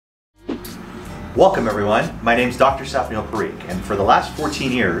Welcome everyone, my name is Dr. Sapneil Tutoring, and for the last 14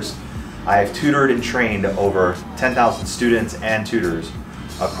 years I have tutored and trained over 10,000 students and tutors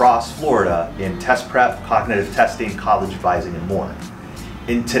across Florida in test prep, cognitive testing, college advising, and more.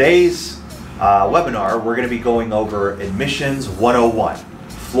 In today's webinar, we're going to be going over Admissions 101,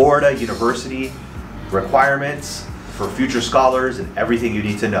 Florida University requirements for future scholars and everything you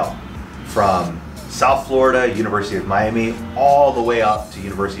need to know, from South Florida, University of Miami, all the way up to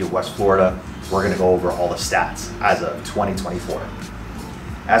University of West Florida. We're going to go over all the stats as of 2024.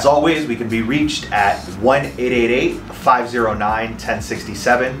 As always, we can be reached at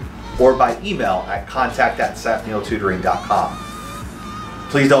 1-888-509-1067 or by email at contact@sapneiltutoring.com.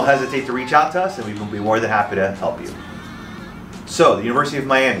 Please don't hesitate to reach out to us and we will be more than happy to help you. So, the University of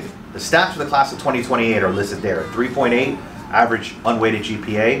Miami. The stats for the class of 2028 are listed there. 3.8 average unweighted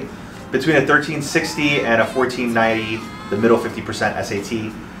GPA, between a 1360 and a 1490, the middle 50%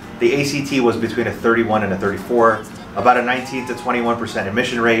 SAT. The ACT was between a 31 and a 34, about a 19 to 21%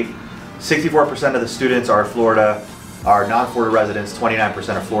 admission rate. 64% of the students are non-Florida residents,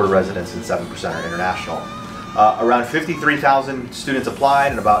 29% are Florida residents, and 7% are international. Around 53,000 students applied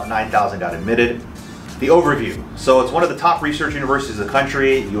and about 9,000 got admitted. The overview. So it's one of the top research universities in the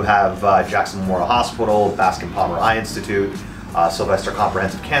country. You have Jackson Memorial Hospital, Bascom Palmer Eye Institute, Sylvester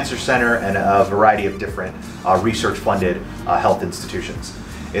Comprehensive Cancer Center, and a variety of different research-funded health institutions.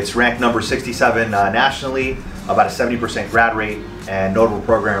 It's ranked number 67 nationally, about a 70% grad rate, and notable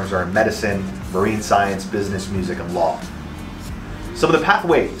programs are in medicine, marine science, business, music, and law. Some of the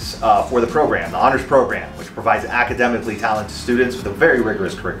pathways for the program: the honors program, which provides academically talented students with a very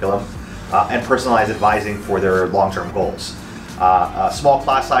rigorous curriculum and personalized advising for their long-term goals. Small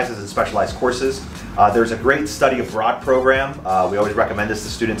class sizes and specialized courses. There's a great study abroad program. We always recommend this to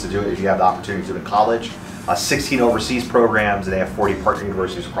students to do it if you have the opportunity to do it in college. 16 overseas programs, and they have 40 partner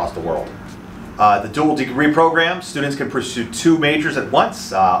universities across the world. The dual degree program, students can pursue 2 majors at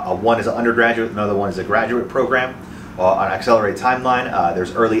once. One is an undergraduate, another one is a graduate program on an accelerated timeline.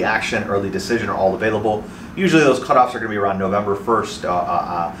 There's early action, early decision are all available. Usually those cutoffs are going to be around November 1st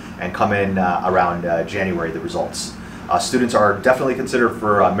and come in around January, the results. Students are definitely considered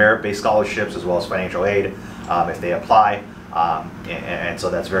for merit-based scholarships as well as financial aid if they apply, and so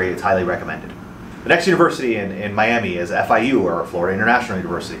it's highly recommended. The next university in Miami is FIU, or Florida International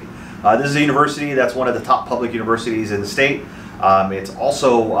University. This is a university that's one of the top public universities in the state. It's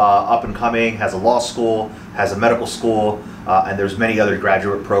also up and coming, has a law school, has a medical school, and there's many other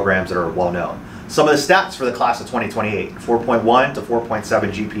graduate programs that are well known. Some of the stats for the class of 2028: 4.1 to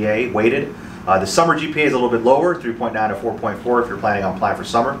 4.7 GPA weighted. The summer GPA is a little bit lower, 3.9 to 4.4 if you're planning on applying for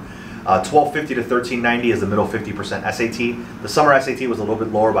summer. 1250 to 1390 is the middle 50% SAT. The summer SAT was a little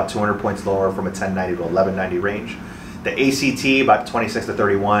bit lower, about 200 points lower, from a 1090 to 1190 range. The ACT about 26 to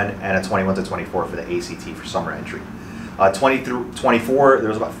 31, and a 21 to 24 for the ACT for summer entry. 20 through 24, there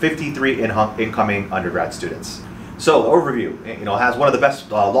was about 53 incoming undergrad students. So the overview, it has one of the best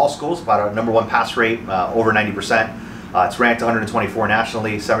law schools, about a #1 pass rate, over 90%. It's ranked 124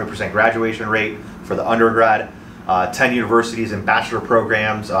 nationally, 70% graduation rate for the undergrad. 10 universities and bachelor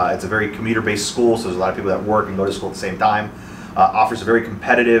programs. It's a very commuter-based school, so there's a lot of people that work and go to school at the same time. Offers a very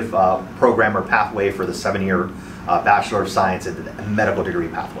competitive program or pathway for the 7-year Bachelor of Science and medical degree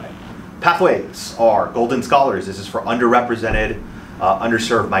pathway. Pathways are Golden Scholars. This is for underrepresented,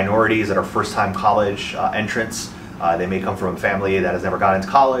 underserved minorities that are first-time college entrants. They may come from a family that has never gone into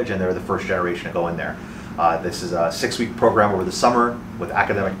college and they're the first generation to go in there. This is a 6-week program over the summer with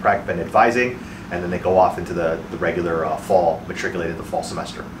academic prep and advising, and then they go off into the regular fall, matriculated the fall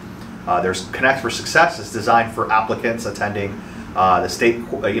semester. There's Connect for Success. It's designed for applicants attending the State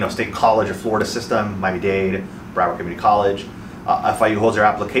College of Florida system, Miami-Dade, Broward Community College. FIU holds their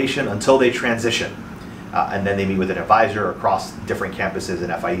application until they transition, and then they meet with an advisor across different campuses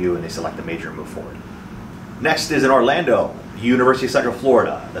in FIU, and they select the major and move forward. Next is in Orlando, University of Central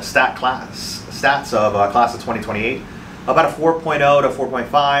Florida. The stats of class of 2028. About a 4.0 to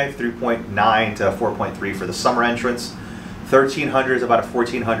 4.5, 3.9 to 4.3 for the summer entrance. 1300 is about a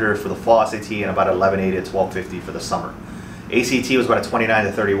 1400 for the fall SAT, and about 1180 to 1250 for the summer. ACT was about a 29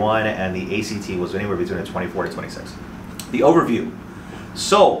 to 31, and the ACT was anywhere between a 24 to 26. The overview.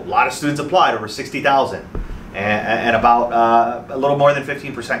 So a lot of students applied, over 60,000, and about a little more than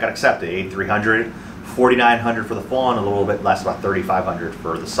 15% got accepted. 8,300, 4,900 for the fall, and a little bit less, about 3,500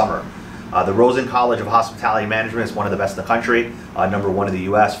 for the summer. The Rosen College of Hospitality Management is one of the best in the country, #1 in the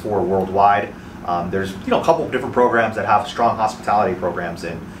U.S., 4 worldwide. There's a couple of different programs that have strong hospitality programs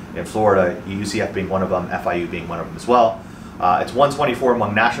in Florida, UCF being one of them, FIU being one of them as well. It's 124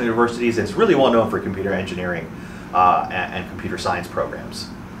 among national universities, and it's really well known for computer engineering and computer science programs.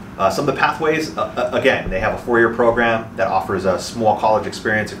 Some of the pathways, again, they have a 4-year program that offers a small college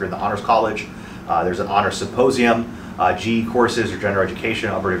experience if you're in the honors college. There's an honors symposium, GE courses or general education,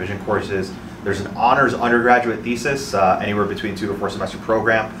 upper division courses. There's an honors undergraduate thesis, anywhere between 2 to 4 semester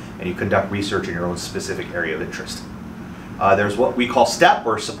program, and you conduct research in your own specific area of interest. There's what we call STEP,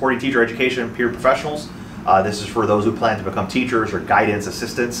 or Supporting Teacher Education Peer Professionals. This is for those who plan to become teachers or guidance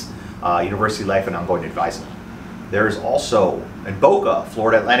assistants, university life and ongoing advisement. There's also in Boca,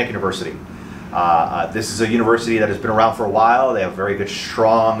 Florida Atlantic University. This is a university that has been around for a while. They have a very good,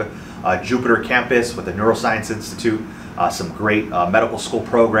 strong Jupiter campus with the Neuroscience Institute, some great medical school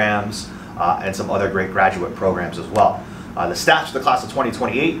programs, and some other great graduate programs as well. The stats for the class of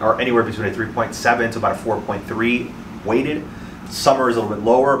 2028 are anywhere between a 3.7 to about a 4.3 weighted. Summer is a little bit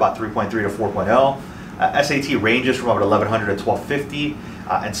lower, about 3.3 to 4.0. SAT ranges from about 1100 to 1250,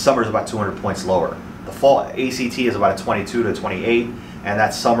 and summer is about 200 points lower. The fall ACT is about a 22 to 28, and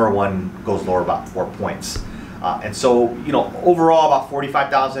that summer one goes lower about 4 points. And so, you know, overall about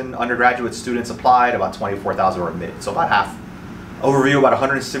 45,000 undergraduate students applied, about 24,000 were admitted, so about half. Overview, about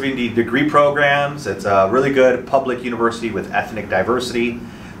 170 degree programs. It's a really good public university with ethnic diversity,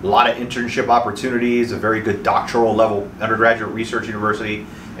 a lot of internship opportunities, a very good doctoral level undergraduate research university,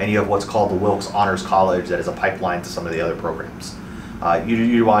 and you have what's called the Wilkes Honors College that is a pipeline to some of the other programs.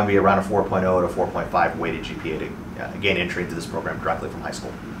 You want to be around a 4.0 to 4.5 weighted GPA to gain entry into this program directly from high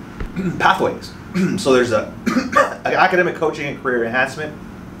school. Pathways. So there's a academic coaching and career enhancement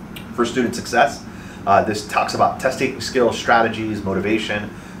for student success. This talks about testing skills, strategies,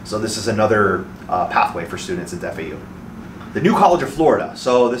 motivation. So this is another pathway for students into FAU. The New College of Florida.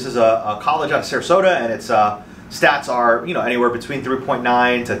 So this is a college out of Sarasota, and its stats are, you know, anywhere between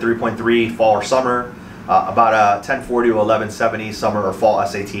 3.9 to 3.3 fall or summer, about a 1040 to 1170 summer or fall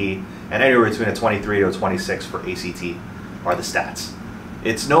SAT, and anywhere between a 23 to a 26 for ACT are the stats.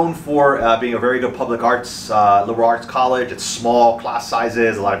 It's known for being a very good public arts, liberal arts college. It's small class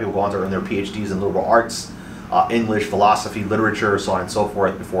sizes. A lot of people go on to earn their PhDs in liberal arts, English, philosophy, literature, so on and so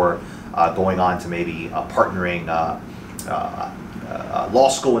forth, before going on to maybe partnering law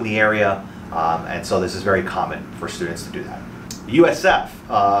school in the area. And so this is very common for students to do that. USF,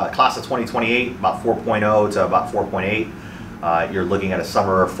 class of 2028, about 4.0 to about 4.8. You're looking at a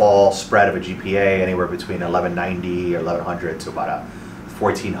summer or fall spread of a GPA anywhere between 1190 or 1100 to about a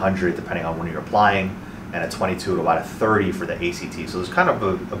 1400 depending on when you're applying, and a 22 to about a 30 for the ACT. So there's kind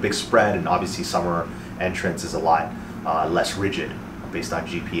of a big spread, and obviously summer entrance is a lot less rigid based on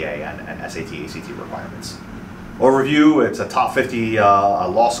GPA and SAT, ACT requirements. Overview, it's a top 50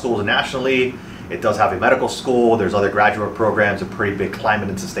 law schools nationally. It does have a medical school. There's other graduate programs, a pretty big climate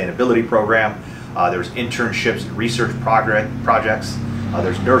and sustainability program. There's internships and research projects.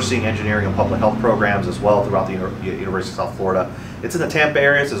 There's nursing, engineering, and public health programs as well throughout the University of South Florida. It's in the Tampa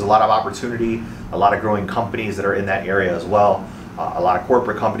area, so there's a lot of opportunity, a lot of growing companies that are in that area as well. A lot of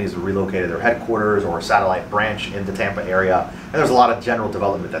corporate companies have relocated their headquarters or a satellite branch in the Tampa area, and there's a lot of general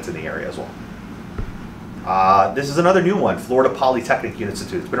development that's in the area as well. This is another new one, Florida Polytechnic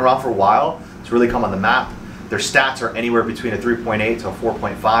Institute. It's been around for a while. It's really come on the map. Their stats are anywhere between a 3.8 to a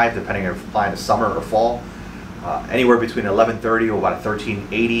 4.5, depending on if you're applying to summer or fall. Anywhere between 1130 to about a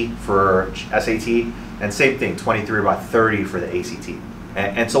 1380 for SAT, and same thing, 23 about 30 for the ACT.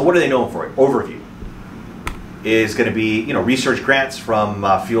 And so what are they known for? Overview is going to be, you know, research grants from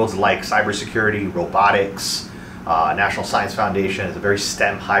fields like cybersecurity, robotics, National Science Foundation. It's a very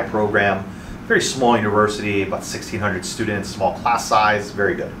STEM high program, very small university, about 1,600 students, small class size,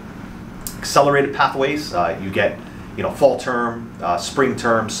 very good. Accelerated pathways, you get, you know, fall term, spring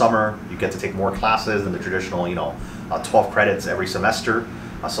term, summer. You get to take more classes than the traditional, you know, 12 credits every semester.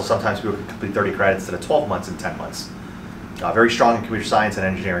 So sometimes people can complete 30 credits instead of 12 months and 10 months. Very strong in computer science and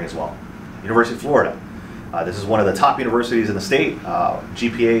engineering as well. University of Florida. This is one of the top universities in the state.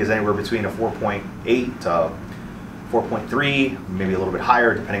 GPA is anywhere between a 4.8 to 4.3, maybe a little bit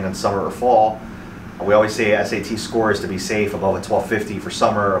higher depending on summer or fall. We always say SAT scores to be safe above a 1250 for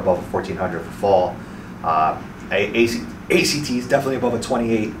summer, above a 1400 for fall. ACT is definitely above a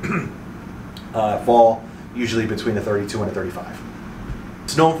 28 fall, usually between a 32 and a 35.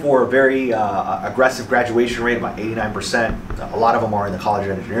 It's known for a very aggressive graduation rate, about 89%. A lot of them are in the College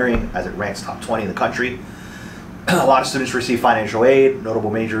of Engineering, as it ranks top 20 in the country. A lot of students receive financial aid,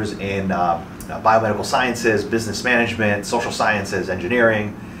 notable majors in biomedical sciences, business management, social sciences,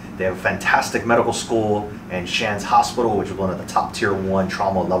 engineering. They have a fantastic medical school and Shands Hospital, which is one of the top tier 1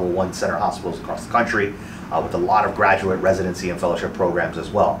 trauma level 1 center hospitals across the country, with a lot of graduate residency and fellowship programs as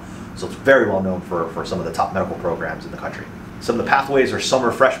well. So it's very well known for some of the top medical programs in the country. Some of the pathways are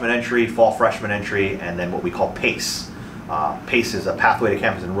summer freshman entry, fall freshman entry, and then what we call PACE, PACE is a pathway to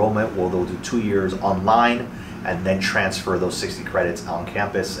campus enrollment, where they'll do 2 years online and then transfer those 60 credits on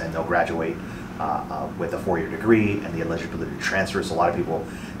campus, and they'll graduate with a 4-year degree and the eligibility to transfer. So a lot of people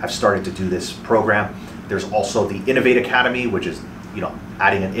have started to do this program. There's also the Innovate Academy, which is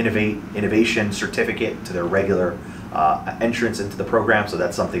adding an innovation certificate to their regular entrance into the program. So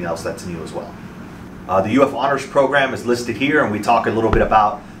that's something else that's new as well. The UF Honors Program is listed here, and we talk a little bit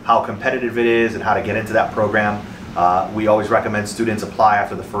about how competitive it is and how to get into that program. We always recommend students apply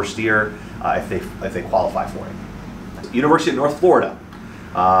after the first year if they qualify for it. University of North Florida.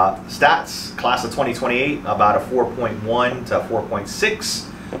 Stats, class of 2028, about a 4.1 to 4.6,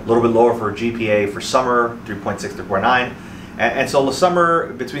 a little bit lower for GPA for summer, 3.6 to 4.9. And so the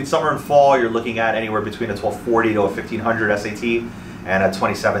summer, between summer and fall, you're looking at anywhere between a 1240 to a 1500 SAT and a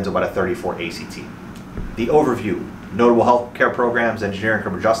 27 to about a 34 ACT. The overview: notable healthcare programs, engineering,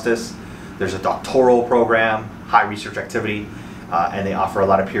 criminal justice. There's a doctoral program, high research activity, and they offer a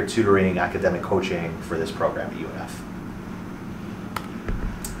lot of peer tutoring, academic coaching for this program at UNF.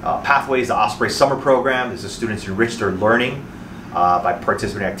 Pathways, the Osprey Summer Program. This is students enrich their learning by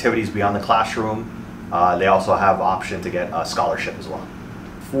participating in activities beyond the classroom. They also have option to get a scholarship as well.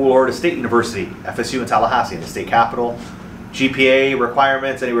 Florida State University, FSU in Tallahassee, in the state capital. GPA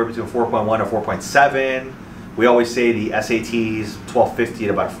requirements anywhere between 4.1 to 4.7. We always say the SATs 1250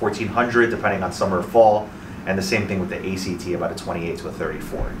 to about 1400 depending on summer or fall, and the same thing with the ACT, about a 28 to a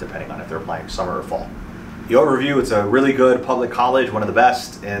 34 depending on if they're applying summer or fall. The overview: it's a really good public college, one of the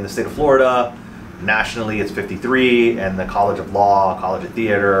best in the state of Florida. Nationally it's 53, and the College of Law, College of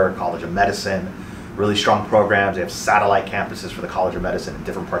Theater, College of Medicine, really strong programs. They have satellite campuses for the College of Medicine in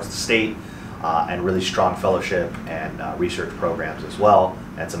different parts of the state, and really strong fellowship and research programs as well,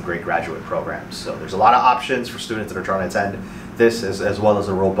 and some great graduate programs. So there's a lot of options for students that are trying to attend this, as well as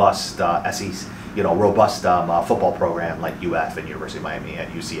a robust football program like UF and University of Miami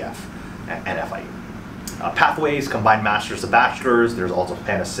and UCF and FIU. Pathways: combined masters to bachelors. There's also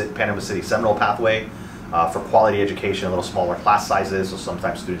Panama City Seminole pathway for quality education, a little smaller class sizes, so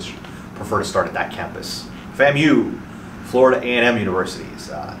sometimes students prefer to start at that campus. FAMU, Florida A&M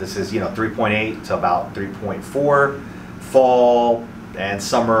universities. This is 3.8 to about 3.4. Fall and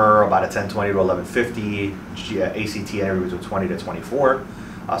summer about a 1020 to 1150. ACT anywhere between 20 to 24.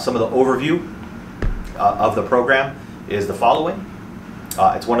 Some of the overview of the program is the following.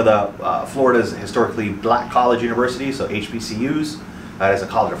 It's one of the Florida's historically black college universities, so HBCUs. It has a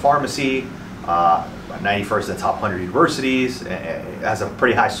College of Pharmacy, 91st in the top 100 universities. It has a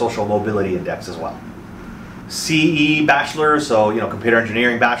pretty high social mobility index as well. CE bachelors, so computer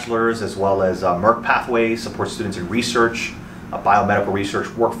engineering bachelors, as well as MERC pathway, supports students in research, biomedical research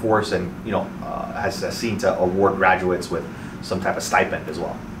workforce, and has seen to award graduates with some type of stipend as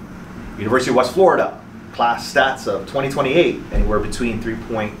well. University of West Florida, class stats of 2028, anywhere between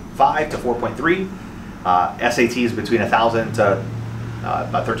 3.5 to 4.3. SATs between 1,000 to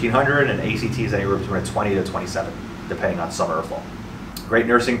about 1,300, and ACTs anywhere between 20 to 27, depending on summer or fall. Great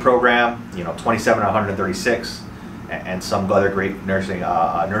nursing program, 27 to 136, and some other great nursing,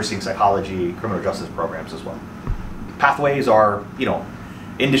 psychology, criminal justice programs as well. Pathways are,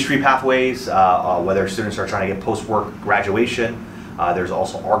 industry pathways, whether students are trying to get post-work graduation. There's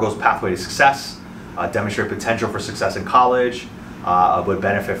also Argos Pathway to Success, demonstrate potential for success in college, would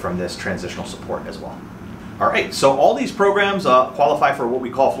benefit from this transitional support as well. All right, so all these programs qualify for what we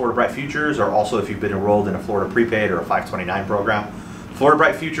call Florida Bright Futures, or also if you've been enrolled in a Florida Prepaid or a 529 program. Florida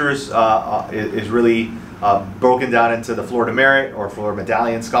Bright Futures is really broken down into the Florida Merit or Florida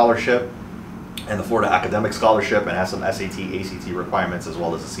Medallion Scholarship and the Florida Academic Scholarship, and has some SAT, ACT requirements as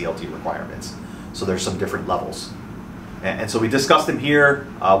well as the CLT requirements. So there's some different levels. And so we discussed them here.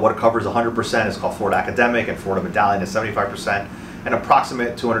 What it covers 100% is called Florida Academic, and Florida Medallion is 75%, and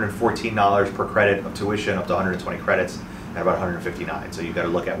approximate $214 per credit of tuition, up to 120 credits, and about 159. So you've got to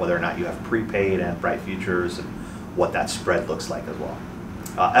look at whether or not you have prepaid and Bright Futures and what that spread looks like as well.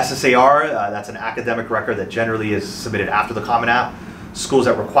 SSAR, that's an academic record that generally is submitted after the Common App. Schools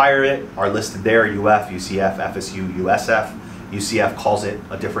that require it are listed there: UF, UCF, FSU, USF. UCF calls it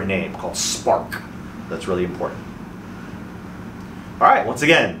a different name called Spark. That's really important. All right, once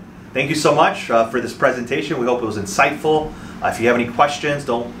again, thank you so much for this presentation. We hope it was insightful. If you have any questions,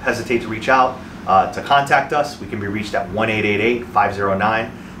 don't hesitate to reach out to contact us. We can be reached at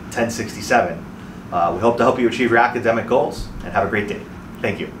 1-888-509-1067. We hope to help you achieve your academic goals, and have a great day.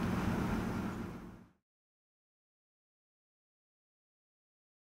 Thank you.